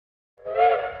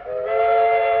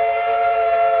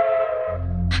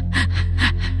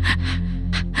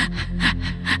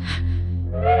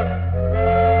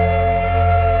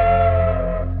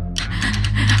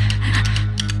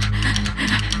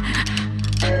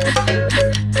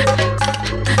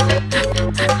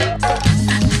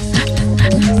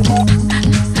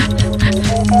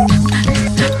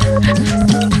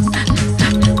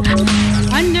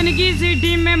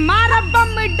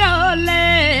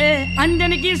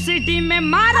City में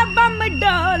मारा बम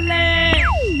डोले।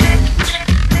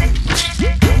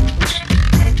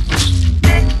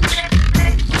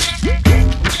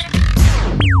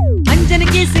 अंजन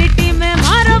की सिटी में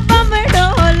मारा बम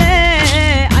डोले,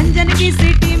 अंजन की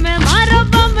सिटी में मारा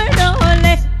बम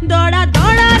डोले। दौड़ा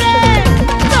दौड़ा रे,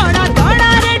 दौड़ा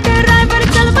दौड़ा रे ड्राइवर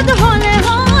चल मत होले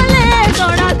होले।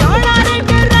 दौड़ा दौड़ा रे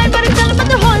ड्राइवर चल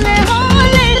मत होले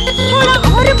होले। थोड़ा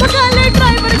और भगा ले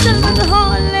ड्राइवर चल मत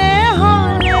होले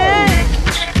होले।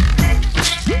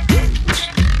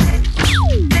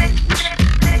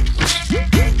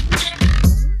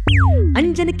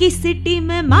 अंजन की सिटी